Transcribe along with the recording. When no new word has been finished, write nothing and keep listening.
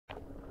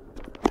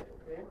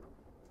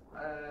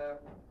Uh,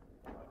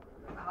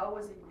 how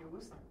was it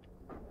used?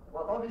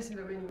 Well, obviously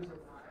the main use of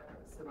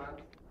cement,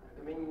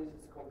 the main use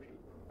is concrete.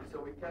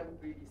 So we can't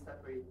really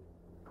separate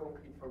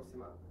concrete from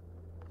cement.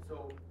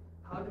 So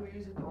how do we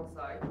use it on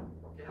site?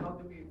 Okay, how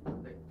do we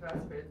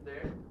transfer it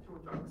there through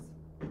trucks?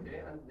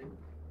 Okay, and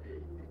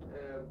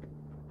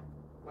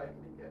my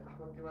colleague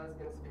Ahmed Jamal is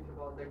going to speak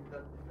about the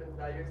different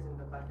layers in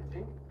the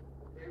packaging.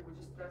 Okay, we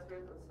just transfer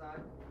it on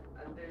site,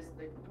 and there's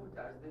two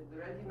types. There's the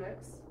ready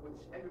mix, which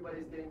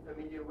everybody is getting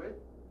familiar with,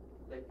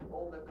 like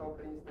all the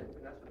companies, the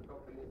international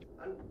companies,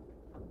 and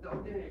the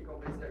ordinary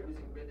companies that are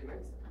using ready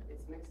mix.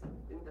 It's mixed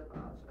in the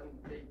batch, and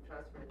they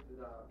transfer it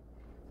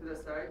to the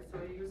site.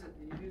 So you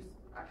use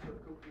actual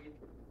concrete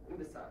in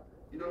the site.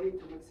 You don't need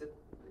to mix it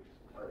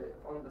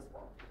on the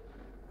spot.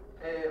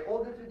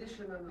 All the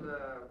traditional.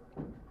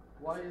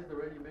 Why is the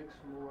ready mix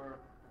more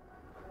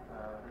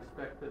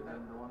respected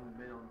than the one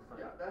made on site?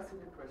 Yeah, that's a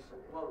good question.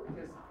 Well,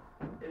 because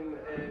in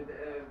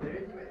the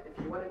ready mix, if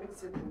you want to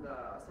mix it in the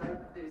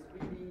site, there's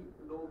really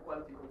low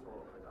quality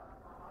control over that.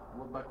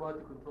 Well, by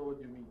quality control,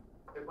 what do you mean?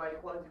 By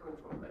quality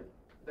control, like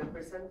the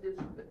percentage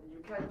that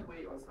you can't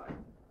weigh on site.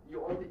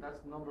 You only.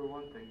 That's number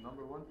one thing.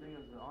 Number one thing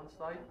is on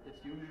site.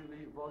 It's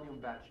usually volume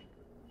batching.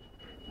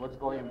 What's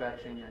volume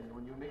batching? And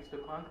when you mix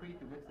the concrete,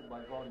 you mix it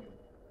by volume.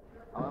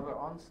 However,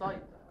 on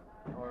site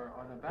or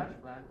on a batch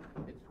plant,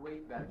 it's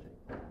weight batching.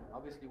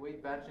 Obviously,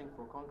 weight batching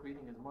for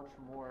concreting is much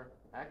more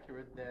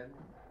accurate than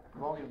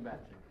volume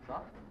batching.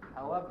 So,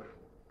 however,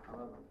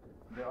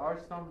 there are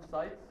some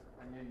sites,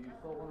 and you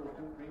saw one or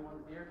two, three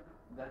ones here,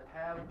 that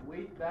have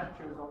weight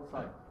batchers on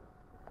site.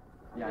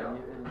 يعني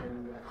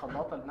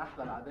الخلاطة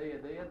النحلة العادية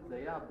ديت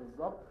زيها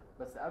بالظبط،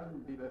 بس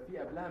بيبقى فيه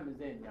قبلها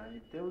ميزان، يعني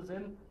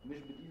بتوزن مش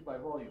بتقيس by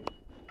volume.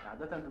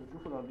 عادة انتوا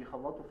بتشوفوا لما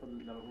بيخلطوا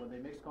when they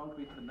mix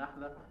concrete في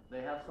النحلة,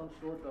 they have some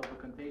sort of a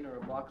container,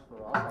 a box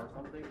for us or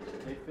something.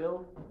 They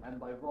fill and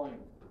by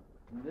volume.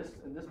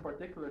 In this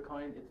particular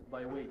kind, it's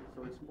by weight,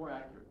 so it's more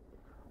accurate.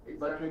 Exactly.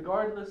 But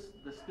regardless,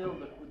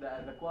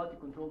 the quality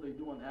control they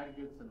do on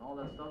aggregates and all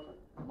that stuff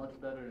is much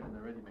better in the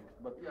ready mix.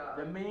 But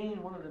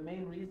one of the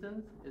main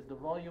reasons is the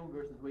volume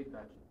versus weight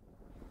batching.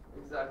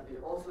 Exactly.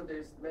 Also,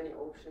 there's many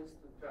options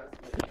to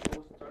transmit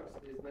those trucks.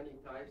 There's many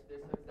types.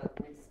 There's trucks that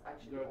mix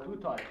actually. There are two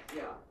types.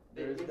 Yeah.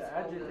 There's the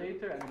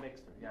agitator and the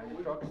mixer. Yeah,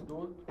 the trucks do.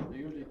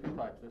 They're usually two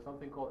types. There's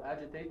something called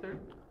agitator,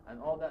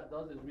 and all that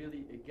does is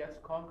really it gets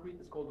concrete.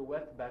 It's called a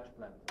wet batch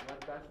plant. A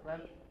wet batch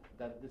plant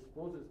that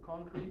disposes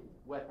concrete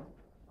wet.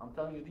 I'm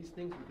telling you these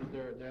things because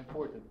they're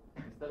important.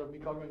 Instead of me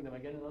covering them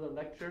again in another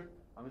lecture,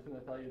 I'm just going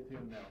to tell you to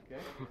now,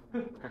 okay?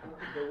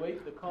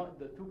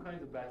 The two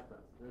kinds of batch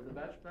plants. There's a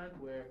batch plant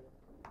where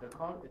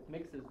it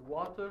mixes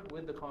water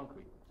with the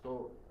concrete.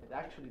 So it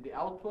actually, the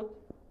output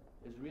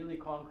is really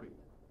concrete.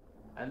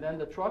 And then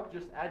the truck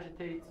just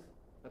agitates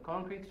the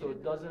concrete so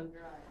it doesn't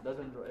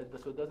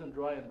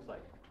dry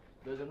inside.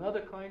 There's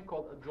another kind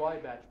called a dry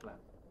batch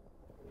plant.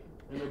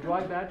 In a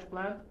dry batch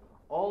plant,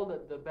 all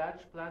that the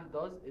batch plant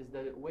does is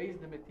that it weighs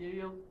the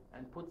material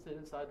and puts it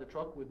inside the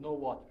truck with no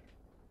water.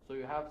 So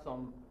you have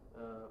some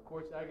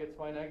coarse aggregates,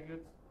 fine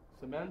aggregates,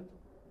 cement,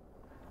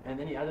 and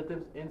any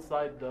additives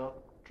inside the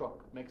truck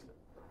mixed.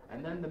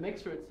 And then the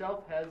mixer itself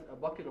has a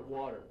bucket of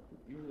water.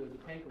 Usually there's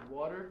a tank of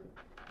water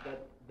that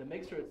the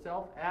mixer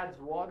itself adds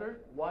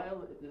water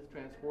while it is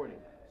transporting.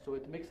 So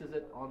it mixes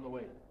it on the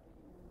way.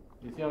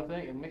 You see what I'm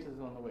saying? It mixes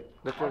it on the way.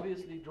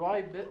 Obviously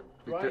dry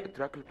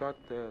التراك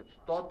اللي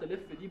تقعد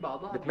تلف دي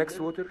بعضها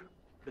بتميكس ووتر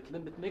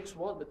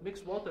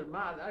بتميكس water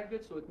مع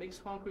الأجريت, so it makes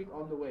concrete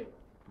on the way.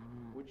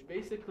 Which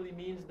basically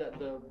means that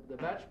the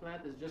batch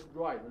plant is just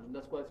dry.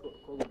 That's why it's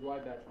called a dry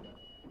batch plant.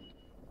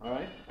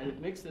 Alright? And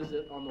it mixes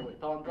it on the way.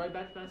 Dry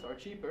batch plants are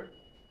cheaper,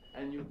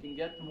 and you can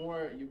get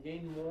more, you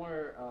gain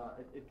more,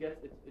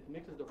 it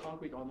mixes the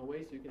concrete on the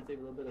way, so you can save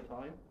a little bit of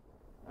time.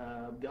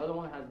 The other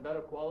one has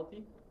better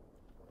quality,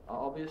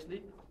 obviously,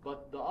 but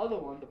the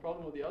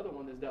problem with the other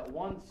one is that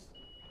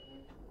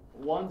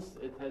once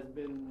it has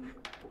been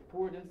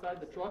poured inside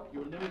the truck,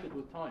 you're limited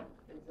with time.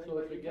 Exactly. So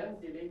if you can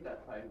delay that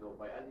time though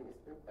by adding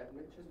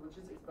admixtures, which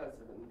is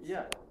expensive.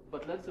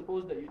 But let's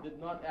suppose that you did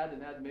not add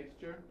an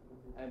admixture,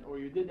 or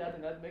you did add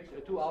an admixture,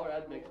 a 2-hour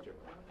admixture,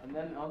 and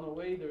then on the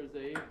way there's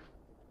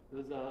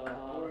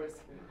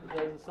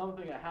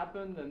something that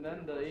happened, and then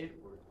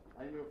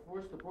you're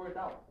forced to pour it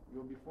out.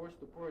 You'll be forced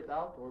to pour it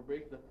out or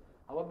break the.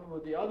 However,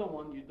 with the other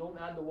one, you don't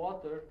add the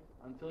water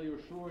until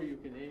you're sure you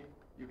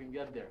can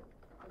get there.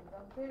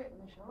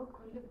 مش هو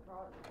كل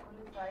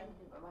site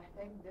بيبقى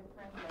محتاج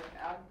different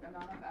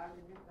amount of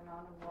aggregate,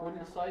 amount of water.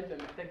 كل site they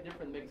محتاج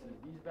different mixes.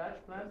 These batch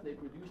plants they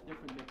produce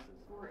different mixes.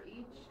 For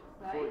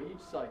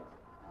each site.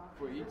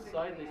 For each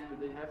site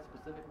they have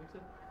specific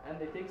mixes, and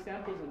they take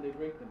samples and they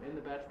break them in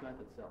the batch plant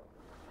itself.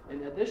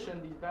 In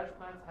addition, these batch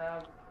plants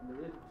have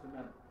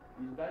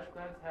these batch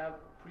plants have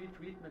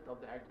pre-treatment of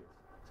the aggregates,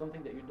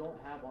 something that you don't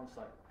have on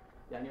site.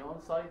 يعني on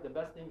site, the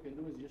best thing you can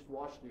do is just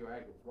wash your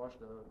aggregates, wash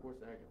the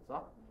coarse aggregates.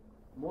 Huh?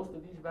 Most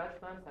of these batch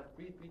plants have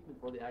pre-treatment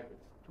for the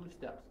aggregates. 2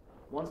 steps.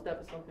 One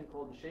step is something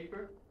called the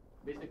shaker.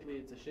 Basically,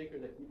 it's a shaker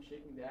that keeps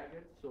shaking the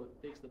aggregates, so it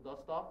takes the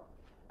dust off.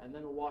 and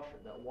then a washer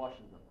that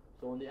washes them.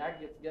 So when the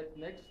aggregates get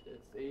mixed,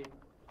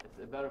 it's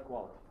a better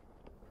quality.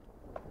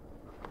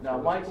 Now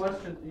my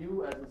question to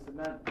you as a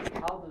cement,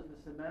 how does the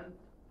cement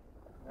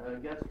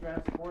gets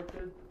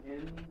transported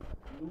in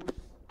loose,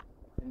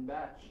 in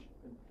batch?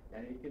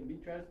 And it can be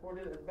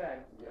transported as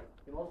bags. Yeah.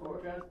 It can also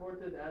be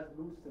transported as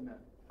loose cement.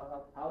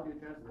 How do you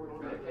transport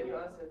it? Can you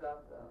answer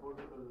that?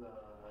 Portable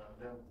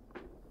blend.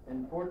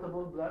 In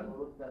portable blend?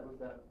 What's that?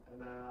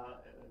 And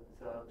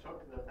it's a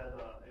truck that has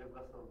a air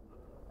vessel.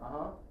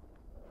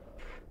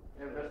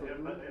 Air vessel. Air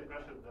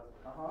pressure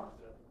vessel.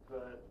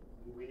 But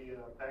we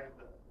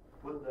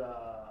put the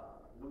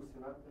loose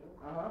cement in it.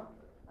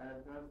 And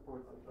it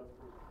transports it.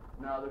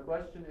 Now the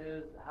question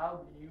is,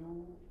 how do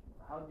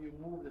you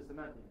move the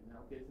cement?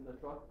 Okay, it's in the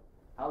truck.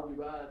 How do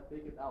you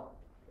take it out?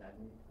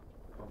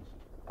 Pumps.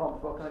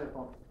 Pumps. What kind of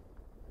pumps?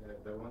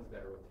 The ones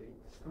that rotate.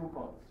 Screw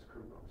pumps.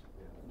 Screw pumps,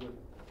 yeah. Good.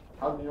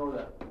 How do you know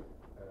that?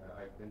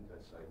 I've been to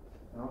a site.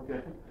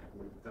 Okay.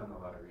 We've done a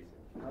lot of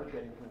research.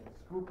 Okay.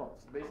 Screw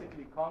pumps.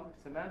 Basically,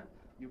 cement.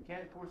 You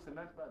can't pour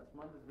cement, but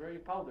cement is very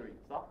powdery,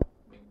 صح?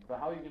 But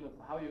how are you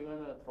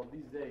gonna for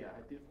these days?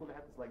 It's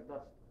like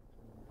dust.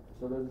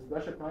 So there's a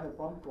special kind of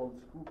pump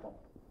called screw pump.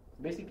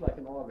 It's basically like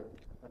an auger,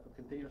 like a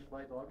continuous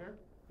flight auger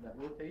that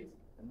rotates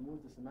and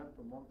moves the cement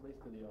from one place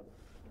to the other.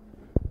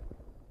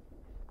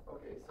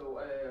 Okay, so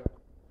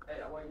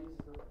our use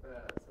of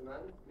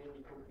cement,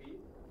 mainly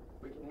concrete.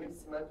 We can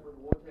mix cement with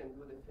water and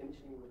do the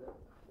finishing with it.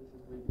 This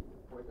is really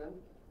important.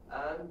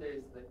 And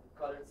there's the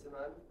colored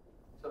cement,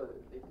 so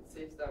it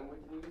saves time. We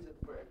can use it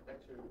for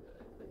architecture,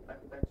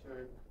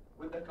 architecture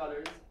with the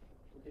colors.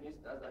 We can use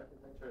it as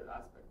architectural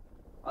aspect,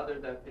 other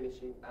than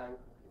finishing and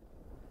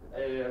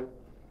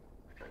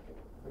concrete.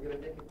 We're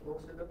gonna take a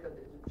closer look at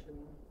the Egyptian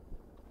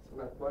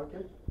cement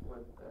market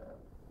with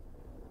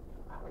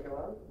Ahmed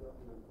Jamal.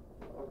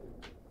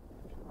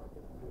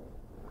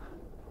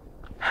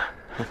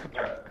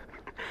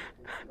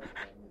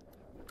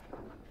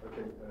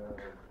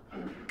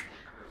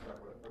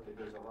 Okay,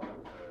 there's a lot of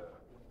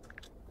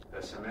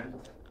the cement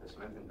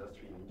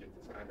industry in Egypt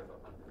is kind of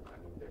abundant. I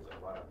mean, there's a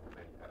lot of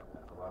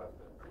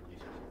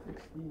producers.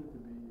 16 to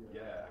be.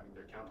 Yeah, I mean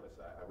they're countless.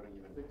 I wouldn't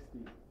even.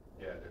 16.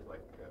 Yeah, there's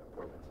like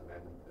Portland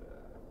Cement.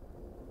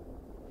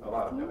 A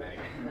lot of them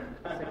anyway.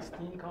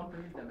 16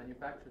 companies that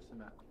manufacture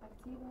cement.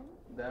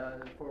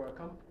 For a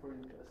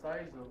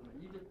size of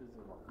Egypt is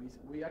a lot.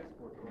 We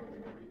export a lot.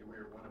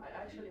 We're one of I the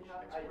actually huge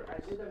have. I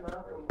exporters. did a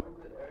map on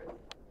Google Earth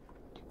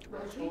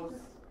that shows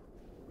them.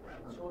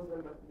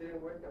 If it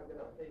didn't work, I'm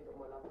gonna update on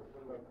my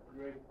laptop.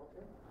 Great.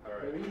 Okay. All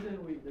right.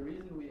 The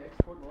reason we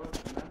export a lot of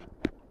cement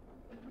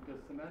is because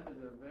cement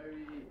is a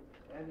very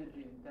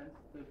energy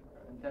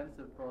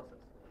intensive process.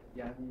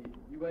 Yeah,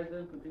 you guys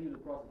didn't continue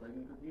the process. Are you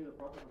going to continue the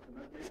process of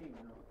cement making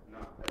or no?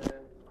 No.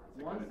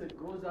 Once it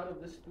goes out of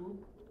this tube,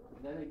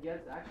 then it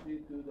gets actually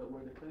to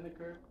where the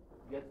clinker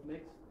gets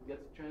mixed,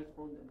 gets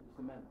transformed into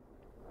cement.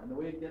 And the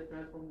way it gets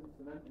transformed into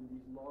cement in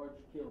these large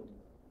kilns.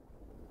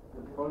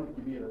 الأفران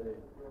الكبيرة دي.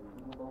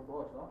 ما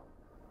طلبتهاش صح؟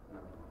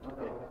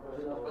 Okay.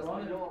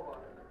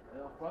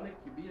 الأفران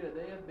الكبيرة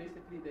ديت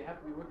basically they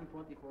have to be working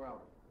 24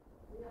 hours.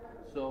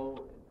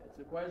 So it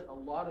requires a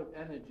lot of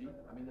energy.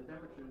 I mean the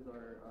temperatures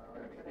are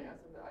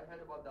I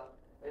heard about that.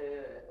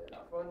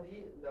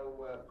 Afrondi, لو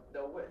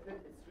وقفت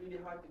it's really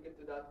hard to get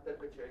to that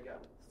temperature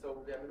again. So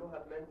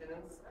بيعملوها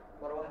بمينتننس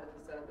مرة واحدة في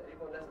السنة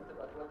تقريبا لازم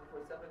تبقى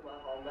 24/7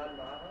 معها عمال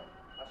معاها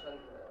عشان.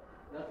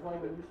 That's why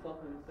when you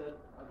stopped and said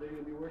they're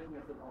going to be working,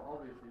 I said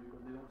obviously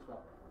because they don't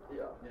stop.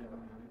 Yeah.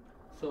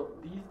 So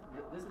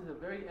this is a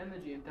very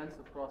energy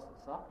intensive process,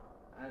 huh?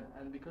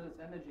 And because it's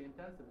energy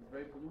intensive, it's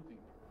very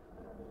polluting.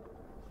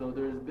 So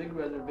there's big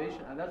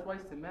reservation, and that's why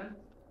cement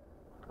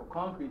or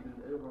concrete is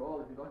overall,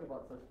 if you talk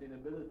about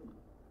sustainability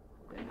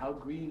and how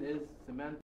green is cement